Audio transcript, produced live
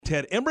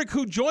Ted Emrich,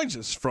 who joins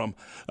us from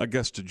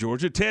Augusta,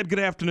 Georgia. Ted, good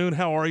afternoon.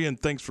 How are you? And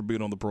thanks for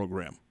being on the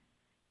program.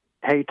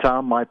 Hey,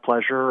 Tom, my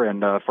pleasure.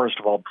 And first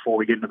of all, before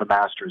we get into the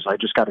Masters, I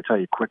just got to tell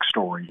you a quick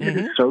story. It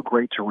is so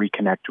great to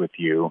reconnect with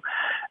you.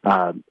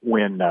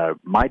 When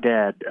my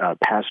dad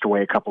passed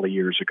away a couple of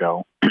years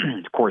ago,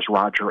 of course,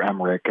 Roger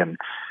Emrich, and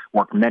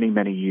worked many,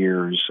 many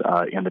years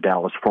in the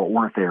Dallas-Fort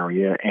Worth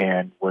area,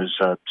 and was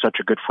such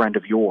a good friend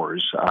of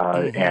yours,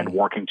 and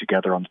working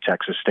together on the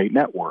Texas State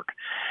Network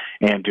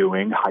and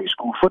doing high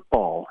school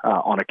football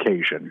on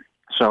occasion.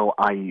 So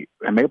I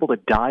am able to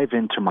dive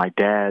into my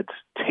dad's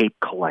tape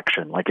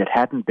collection like it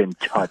hadn't been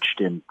touched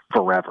in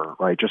forever,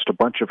 right? Just a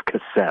bunch of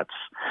cassettes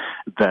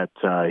that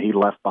he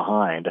left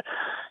behind.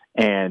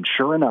 And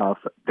sure enough,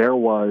 there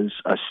was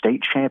a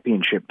state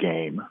championship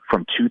game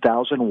from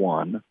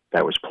 2001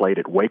 that was played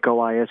at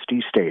Waco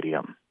ISD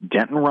Stadium.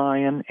 Denton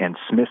Ryan and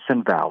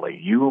Smithson Valley.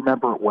 You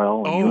remember it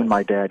well, and you and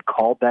my dad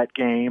called that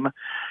game.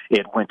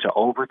 It went to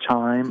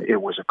overtime.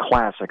 It was a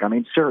classic. I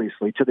mean,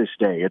 seriously, to this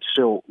day, it's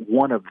still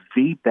one of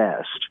the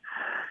best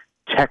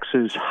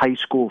Texas high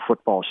school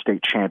football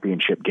state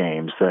championship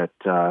games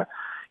that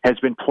has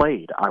been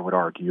played, I would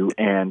argue,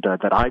 and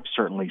that I've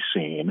certainly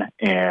seen.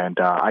 And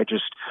I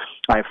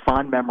have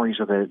fond memories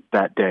of it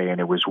that day,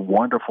 and it was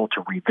wonderful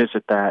to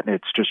revisit that. And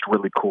it's just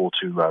really cool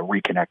to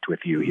reconnect with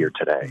you here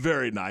today.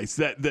 Very nice.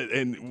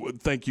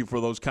 And thank you for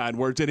those kind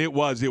words. And it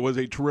was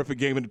a terrific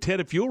game. And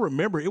Ted, if you'll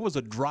remember, it was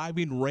a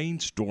driving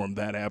rainstorm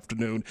that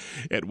afternoon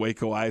at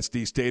Waco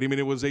ISD Stadium, and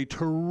it was a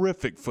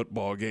terrific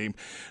football game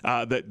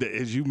that,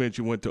 as you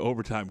mentioned, went to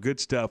overtime. Good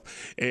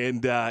stuff.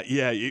 And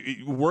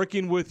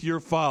working with your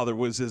father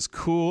was as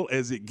cool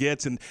as it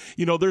gets. And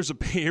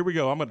here we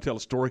go. I'm going to tell a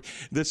story.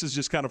 This is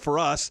just kind of for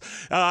us.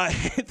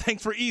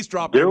 Thanks for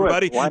eavesdropping,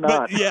 everybody. Why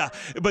not?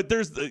 But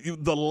there's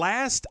the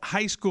last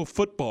high school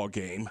football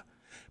game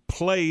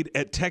played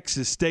at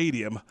Texas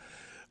Stadium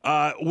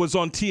was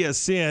on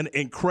TSN,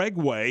 and Craig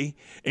Way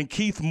and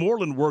Keith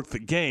Moreland worked the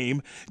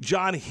game.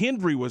 John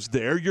Hendry was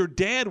there. Your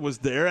dad was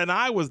there, and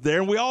I was there,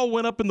 and we all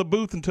went up in the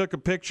booth and took a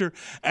picture,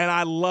 and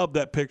I love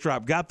that picture.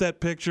 I've got that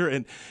picture,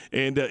 and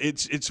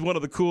it's one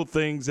of the cool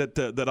things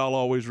that I'll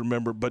always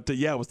remember. But,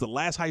 it was the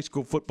last high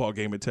school football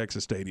game at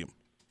Texas Stadium.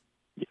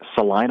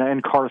 Salina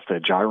and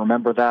Carthage. I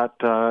remember that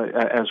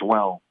as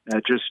well.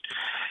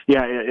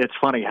 It's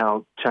funny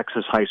how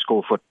Texas high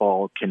school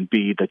football can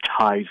be the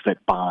ties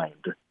that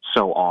bind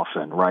so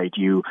often, right?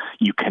 You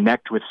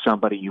connect with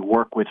somebody, you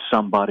work with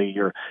somebody,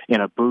 you're in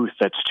a booth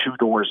that's two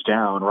doors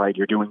down, right?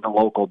 You're doing the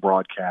local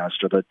broadcast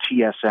or the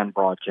TSN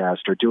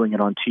broadcast or doing it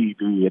on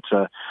TV.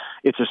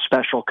 It's a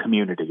special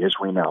community, as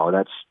we know.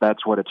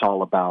 That's what it's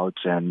all about.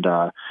 And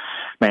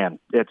man,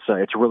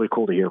 it's really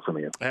cool to hear from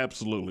you.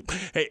 Absolutely.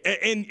 Hey,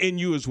 and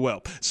you as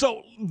well.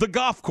 So the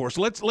golf course.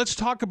 Let's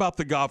talk about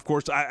the golf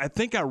course. I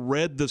think I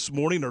read this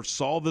morning or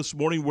saw this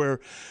morning where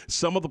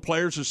some of the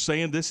players are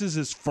saying this is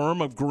as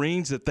firm of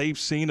greens that they've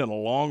seen in a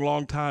long,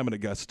 long time in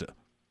Augusta.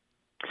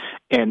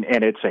 And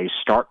it's a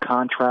stark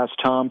contrast,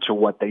 Tom, to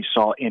what they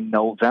saw in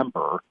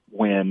November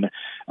when,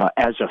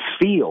 as a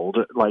field,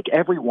 like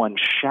everyone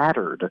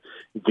shattered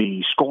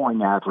the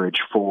scoring average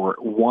for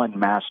one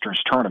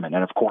Masters tournament.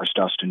 And, of course,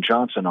 Dustin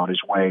Johnson, on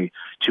his way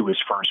to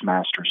his first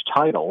Masters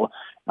title,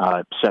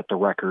 set the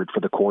record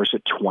for the course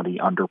at 20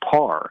 under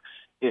par.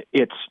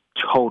 It's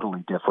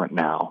totally different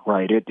now,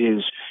 right? It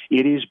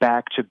is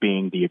back to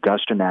being the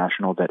Augusta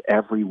National that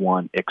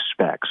everyone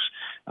expects.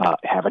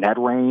 Haven't had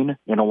rain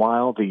in a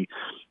while. The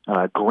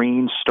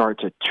greens start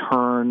to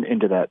turn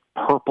into that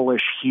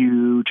purplish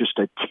hue, just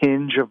a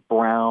tinge of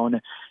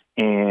brown,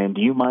 and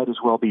you might as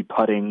well be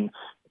putting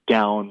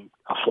down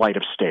a flight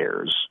of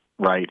stairs,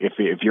 right?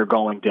 If you're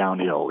going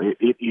downhill,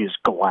 it is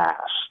glass.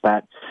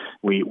 That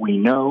we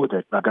know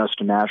that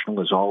Augusta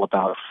National is all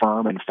about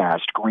firm and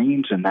fast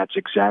greens, and that's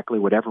exactly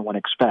what everyone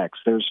expects.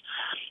 There's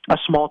a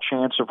small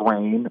chance of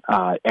rain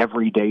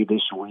every day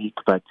this week,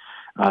 but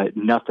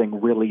nothing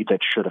really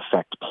that should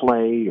affect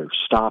play or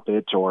stop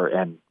it,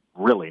 and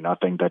really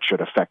nothing that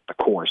should affect the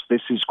course.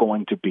 This is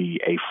going to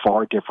be a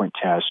far different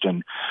test,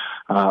 and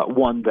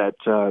one that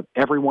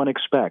everyone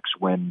expects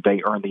when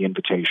they earn the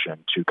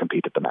invitation to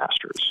compete at the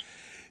Masters.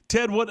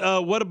 Ted,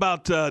 what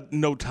about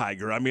no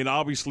Tiger? I mean,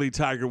 obviously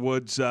Tiger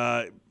Woods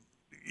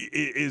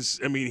he's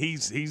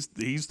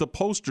the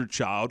poster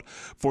child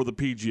for the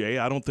PGA.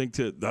 I don't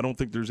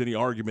think there's any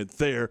argument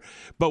there.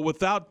 But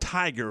without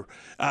Tiger,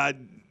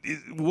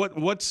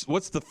 what's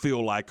the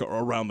feel like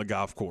around the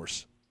golf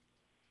course?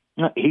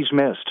 He's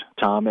missed,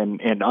 Tom,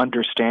 and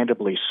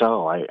understandably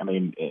so. I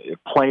mean,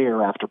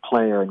 player after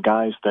player and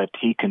guys that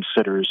he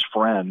considers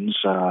friends,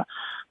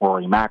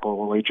 Rory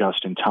McIlroy,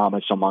 Justin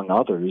Thomas, among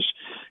others,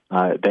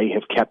 they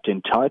have kept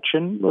in touch.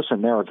 And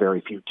listen, there are very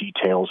few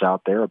details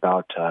out there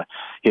about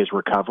his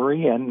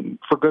recovery, and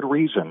for good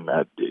reason.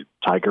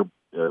 Tiger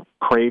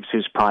craves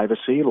his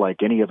privacy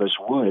like any of us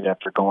would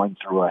after going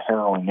through a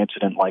harrowing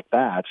incident like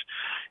that.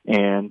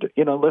 And,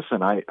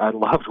 listen, I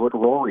loved what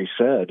Rory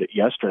said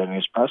yesterday in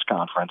his press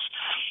conference,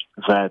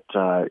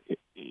 that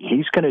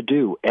he's going to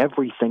do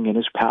everything in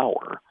his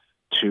power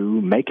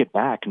to make it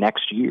back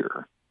next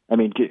year. I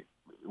mean,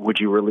 would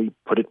you really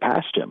put it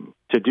past him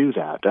to do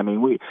that? I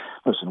mean, we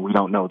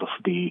don't know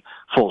the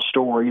full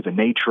story, the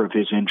nature of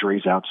his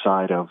injuries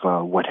outside of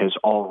what has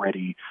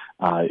already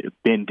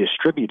been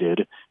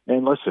distributed.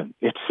 And listen,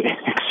 it's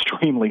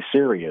extremely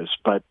serious,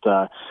 but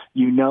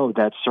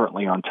that's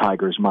certainly on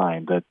Tiger's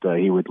mind, that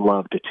he would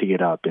love to tee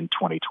it up in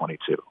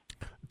 2022.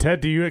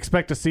 Ted, do you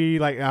expect to see,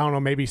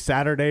 maybe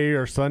Saturday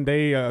or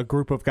Sunday, a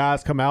group of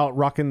guys come out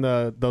rocking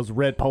those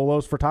red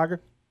polos for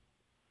Tiger?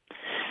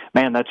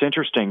 Man, that's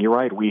interesting. You're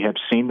right. We have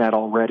seen that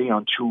already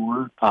on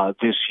tour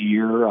this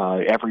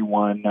year.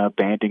 Everyone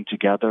banding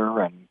together,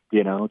 and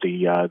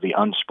the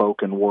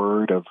unspoken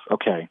word of,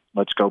 okay,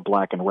 let's go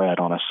black and red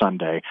on a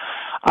Sunday.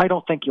 I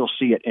don't think you'll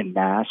see it en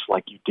masse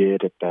like you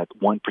did at that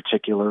one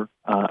particular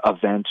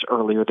event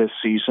earlier this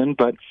season,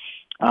 but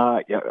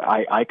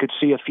I could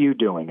see a few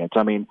doing it.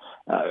 I mean,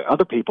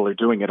 other people are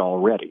doing it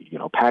already.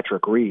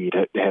 Patrick Reed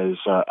has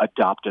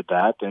adopted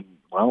that, and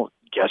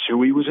guess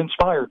who he was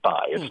inspired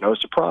by? It's no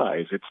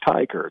surprise. It's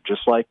Tiger.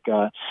 Just like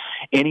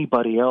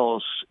anybody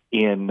else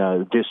in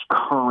this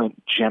current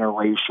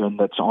generation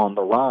that's on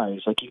the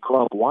rise, like you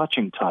grew up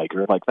watching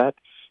Tiger, like that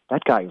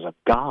guy is a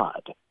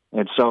god.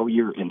 And so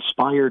you're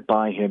inspired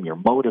by him, you're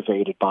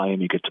motivated by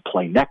him, you get to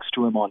play next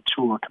to him on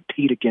tour,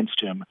 compete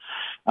against him.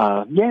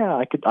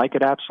 I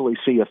could absolutely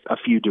see a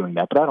few doing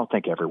that, but I don't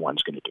think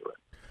everyone's going to do it.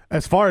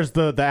 As far as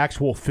the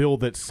actual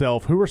field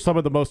itself, who are some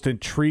of the most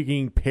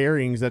intriguing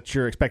pairings that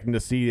you're expecting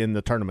to see in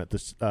the tournament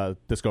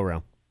this go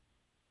round?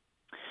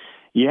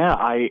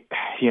 Yeah,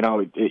 you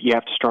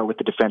have to start with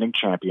the defending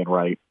champion,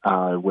 right?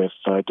 With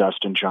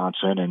Dustin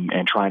Johnson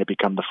and trying to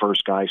become the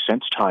first guy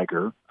since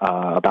Tiger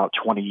about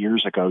 20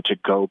 years ago to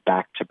go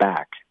back to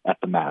back at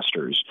the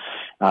Masters.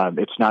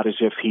 It's not as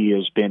if he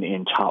has been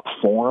in top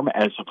form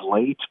as of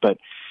late, but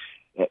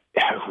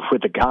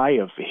with a guy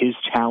of his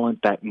talent,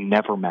 that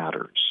never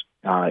matters.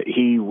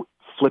 He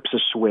flips a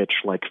switch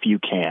like few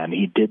can.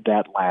 He did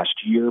that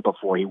last year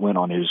before he went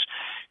on his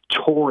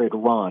torrid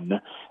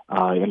run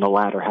in the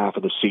latter half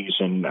of the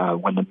season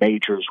when the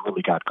majors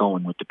really got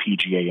going with the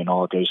PGA in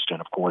August. And,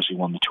 of course, he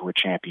won the Tour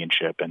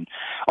Championship and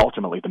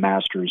ultimately the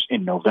Masters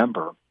in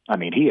November. I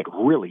mean, he had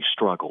really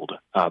struggled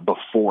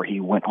before he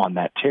went on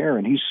that tear,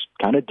 and he's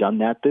kind of done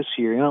that this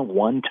year.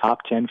 One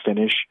top 10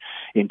 finish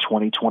in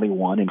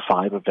 2021 in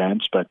 5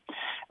 events, but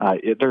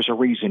there's a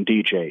reason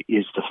DJ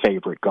is the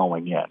favorite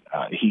going in.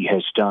 He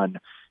has done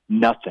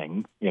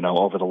nothing,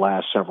 over the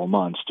last several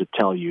months to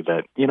tell you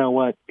that,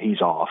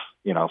 he's off,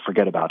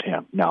 forget about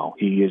him. No,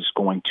 he is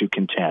going to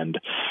contend.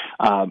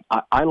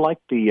 I like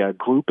the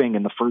grouping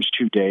in the first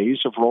 2 days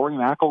of Rory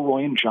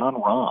McIlroy and Jon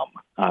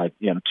Rahm,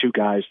 2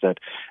 guys that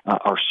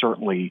are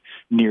certainly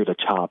near the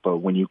top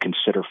when you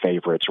consider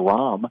favorites.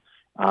 Rahm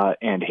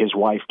and his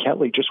wife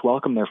Kelly just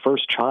welcomed their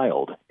first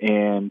child,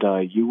 and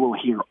you will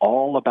hear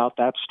all about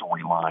that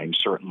storyline,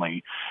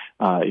 certainly,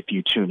 if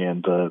you tune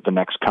in the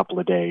next couple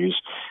of days.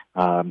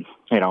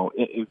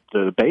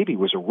 The baby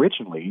was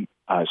originally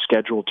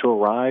scheduled to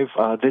arrive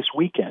this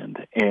weekend,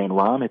 and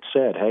Rahm had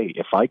said, hey,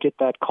 if I get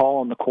that call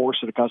on the course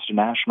at Augusta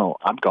National,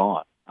 I'm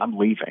gone. I'm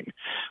leaving.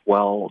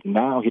 Well,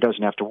 now he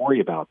doesn't have to worry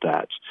about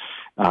that.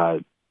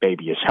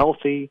 Baby is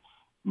healthy.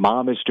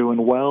 Mom is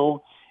doing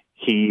well.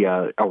 He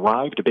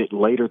arrived a bit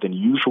later than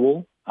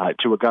usual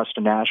to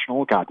Augusta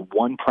National, got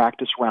 1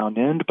 practice round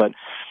in, but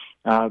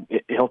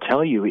he'll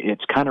tell you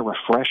it's kind of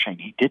refreshing.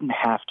 He didn't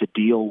have to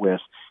deal with,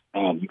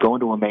 man, you go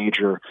into a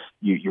major,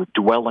 you're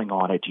dwelling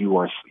on it, you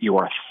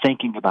are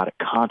thinking about it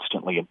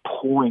constantly and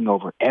poring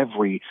over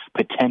every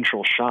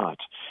potential shot.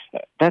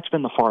 That's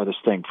been the farthest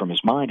thing from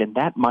his mind, and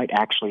that might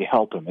actually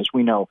help him. As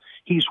we know,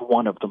 he's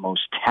one of the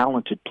most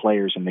talented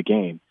players in the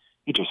game.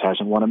 He just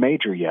hasn't won a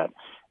major yet,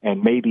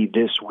 and maybe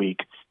this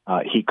week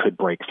he could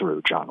break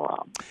through, Jon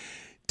Rahm.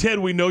 Ted,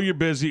 we know you're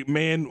busy,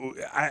 man.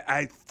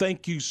 I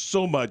thank you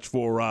so much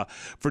for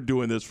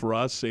doing this for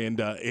us, and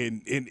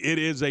it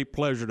is a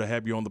pleasure to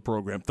have you on the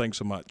program. Thanks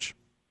so much,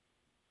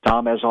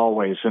 Tom, as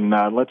always. And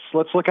let's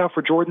look out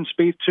for Jordan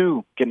Spieth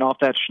too, getting off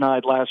that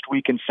schneid last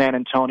week in San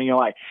Antonio.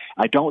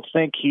 I don't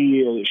think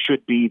he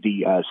should be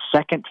the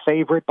second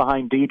favorite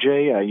behind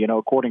DJ.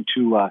 According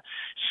to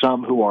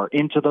some who are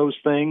into those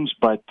things,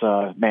 but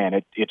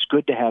man, it's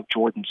good to have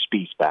Jordan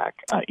Spieth back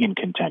in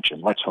contention.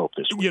 Let's hope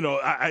this week.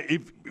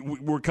 If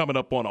we're coming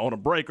up on a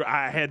break,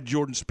 I had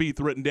Jordan Spieth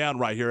written down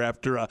right here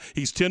after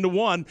he's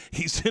 10-1.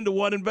 He's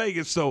 10-1 in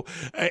Vegas. So,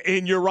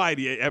 and you're right.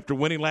 After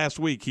winning last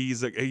week,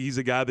 he's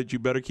a guy that you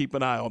better keep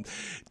an eye on.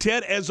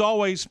 Ted, as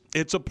always,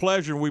 it's a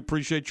pleasure. We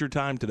appreciate your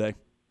time today.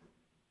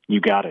 You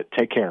got it.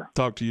 Take care.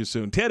 Talk to you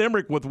soon. Ted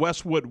Emrich with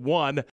Westwood One.